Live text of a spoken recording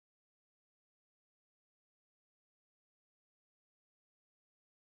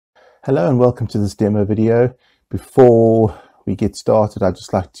Hello and welcome to this demo video. Before we get started, I'd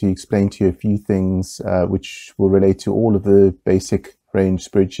just like to explain to you a few things which will relate to all of the basic range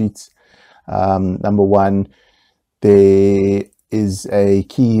spreadsheets. Number one, there is a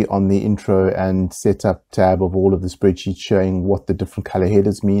key on the intro and setup tab of all of the spreadsheets showing what the different color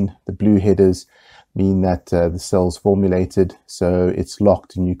headers mean. The blue headers mean that the cell's formulated, so it's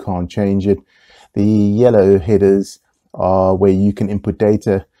locked and you can't change it. The yellow headers are where you can input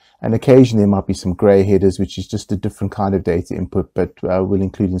data. And occasionally there might be some gray headers, which is just a different kind of data input, but we'll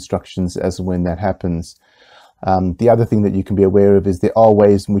include instructions as and when that happens. The other thing that you can be aware of is there are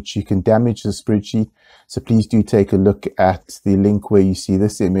ways in which you can damage the spreadsheet. So please do take a look at the link where you see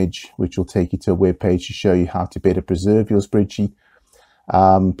this image, which will take you to a web page to show you how to better preserve your spreadsheet.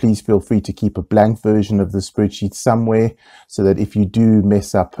 Please feel free to keep a blank version of the spreadsheet somewhere, so that if you do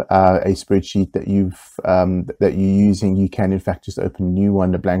mess up a spreadsheet that you're using, you can in fact just open a new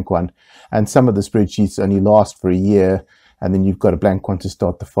one, a blank one. And some of the spreadsheets only last for a year, and then you've got a blank one to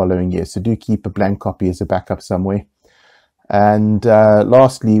start the following year. So do keep a blank copy as a backup somewhere. And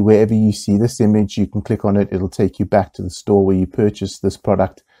lastly, wherever you see this image, you can click on it. It'll take you back to the store where you purchased this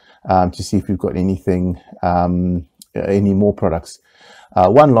product to see if you've got anything, any more products.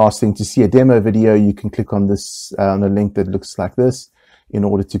 One last thing, to see a demo video, you can click on this on a link that looks like this in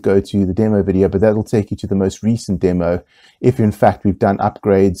order to go to the demo video, but that'll take you to the most recent demo. If in fact we've done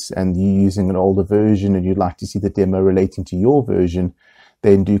upgrades and you're using an older version and you'd like to see the demo relating to your version,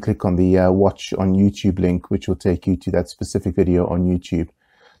 then do click on the watch on YouTube link, which will take you to that specific video on YouTube.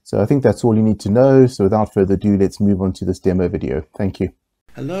 So I think that's all you need to know. So without further ado, let's move on to this demo video. Thank you.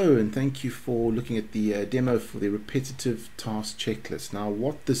 Hello, and thank you for looking at the demo for the repetitive task checklist. Now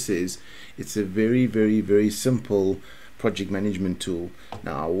what this is, it's a very simple project management tool.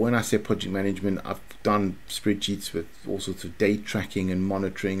 Now when I say project management, I've done spreadsheets with all sorts of date tracking and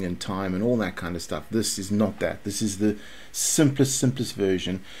monitoring and time and all that kind of stuff. This is not that. This is the simplest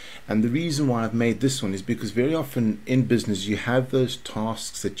version. And the reason why I've made this one is because very often in business you have those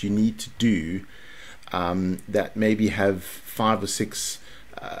tasks that you need to do that maybe have 5 or 6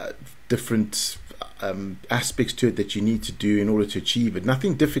 different aspects to it that you need to do in order to achieve it.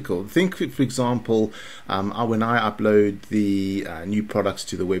 Nothing difficult. Think, for example, when I upload the new products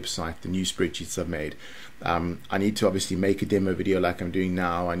to the website, the new spreadsheets I've made, I need to obviously make a demo video like I'm doing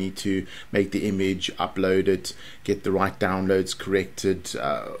now. I need to make the image, upload it, get the right downloads corrected,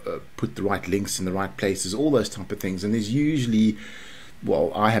 put the right links in the right places, all those type of things. And there's usually,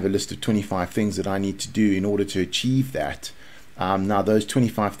 well, I have a list of 25 things that I need to do in order to achieve that. Now those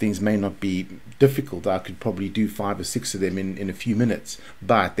 25 things may not be difficult. I could probably do 5 or 6 of them in a few minutes,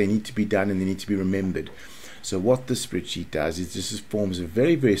 but they need to be done and they need to be remembered. So what this spreadsheet does is this forms a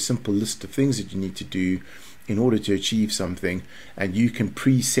very simple list of things that you need to do in order to achieve something, and you can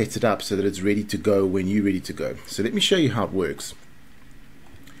preset it up so that it's ready to go when you're ready to go. So let me show you how it works.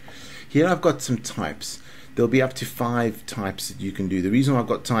 Here I've got some types. There'll be up to 5 types that you can do. The reason why I've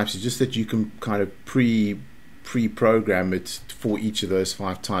got types is just that you can kind of pre-program it for each of those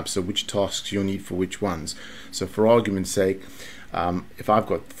 5 types, so which tasks you'll need for which ones. So for argument's sake, if I've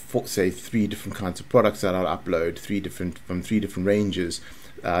got say 3 different kinds of products that I'll upload, from 3 different ranges,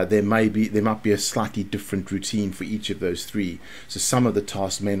 there might be a slightly different routine for each of those 3. So some of the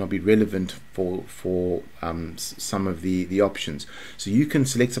tasks may not be relevant for some of the options. So you can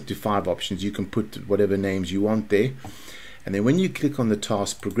select up to 5 options. You can put whatever names you want there. And then when you click on the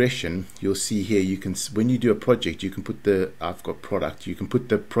task progression, you'll see here, you can, when you do a project, you can put I've got product, you can put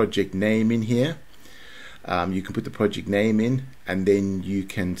the project name in here. You can put the project name in, and then you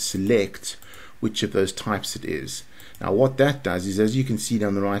can select which of those types it is. Now what that does is, as you can see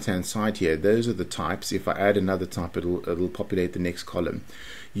down the right hand side here, those are the types. If I add another type, it'll populate the next column.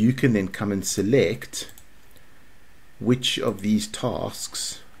 You can then come and select which of these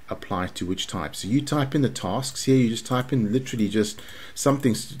tasks apply to which type. So you type in the tasks here, you just type in literally just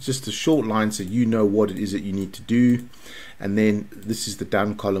something, just a short line so you know what it is that you need to do, and then this is the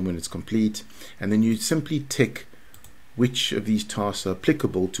done column when it's complete, and then you simply tick which of these tasks are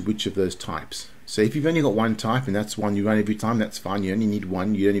applicable to which of those types. So if you've only got one type and that's one you run every time, that's fine. You only need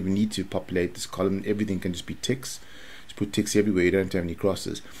one. You don't even need to populate this column. Everything can just be ticks. Just put ticks everywhere. You don't have any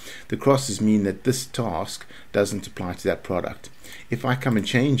crosses. The crosses mean that this task doesn't apply to that product. If I come and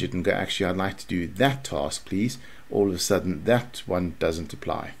change it and go, actually I'd like to do that task please, all of a sudden that one doesn't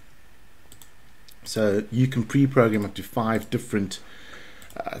apply. So you can pre-program up to 5 different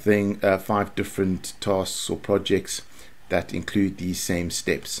 5 different tasks or projects that include these same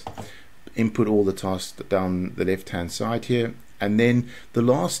steps. Input all the tasks down the left hand side here, and then the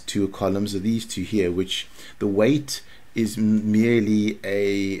last 2 columns are these 2 here, which the weight is merely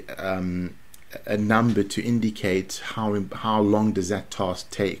a number to indicate how long does that task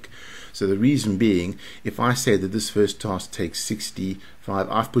take. So the reason being, if I say that this first task takes 65,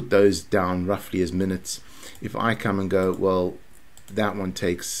 I've put those down roughly as minutes. If I come and go, well, that one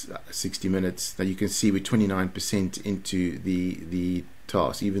takes 60 minutes, now you can see we're 29% into the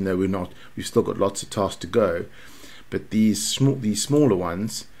task, even though we've still got lots of tasks to go. But these smaller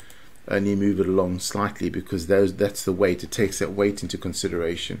ones only move it along slightly, because that's the weight. It takes that weight into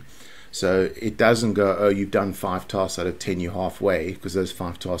consideration. So it doesn't go, oh, you've done 5 tasks out of 10, you're halfway, because those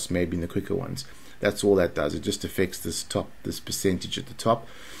 5 tasks may be in the quicker ones. That's all that does. It just affects this percentage at the top.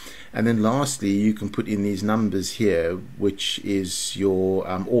 And then lastly, you can put in these numbers here, which is your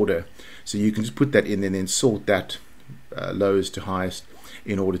order. So you can just put that in and then sort that lowest to highest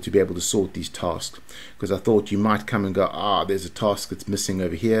in order to be able to sort these tasks. Because I thought you might come and go, there's a task that's missing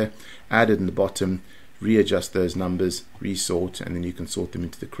over here, add it in the bottom, readjust those numbers, resort, and then you can sort them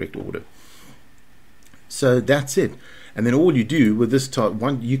into the correct order. So that's it. And then all you do with this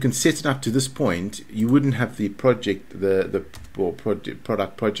you can set it up to this point. You wouldn't have the project,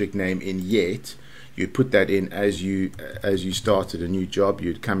 product project name in yet. You'd put that in as you started a new job.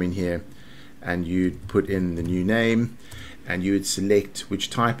 You'd come in here and you'd put in the new name, and you would select which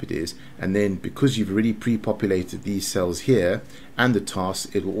type it is, and then because you've already pre-populated these cells here and the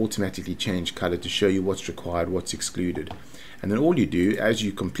tasks, it will automatically change color to show you what's required, what's excluded. And then all you do as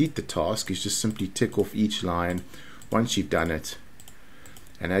you complete the task is just simply tick off each line once you've done it,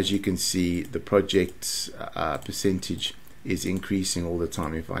 and as you can see, the project percentage is increasing all the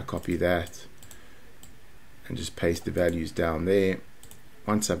time. If I copy that and just paste the values down there,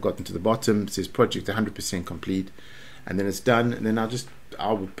 once I've gotten to the bottom, it says project 100% complete, and then it's done. And then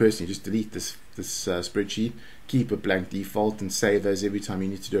I would personally just delete this spreadsheet, keep a blank default, and save as every time you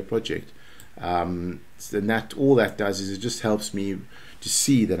need to do a project. So that all that does is it just helps me to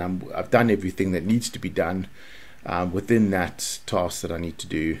see that I've done everything that needs to be done within that task that I need to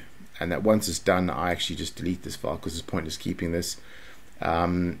do, and that once it's done, I actually just delete this file, because there's pointless keeping this,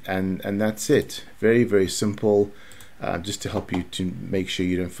 and that's it. Very, very simple, just to help you to make sure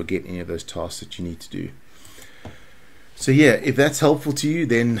you don't forget any of those tasks that you need to do. So yeah, if that's helpful to you,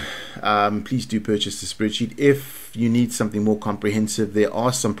 then please do purchase the spreadsheet. If you need something more comprehensive, there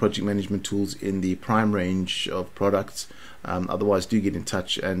are some project management tools in the Prime range of products. Otherwise, do get in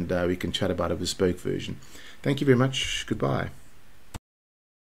touch and we can chat about a bespoke version. Thank you very much. Goodbye.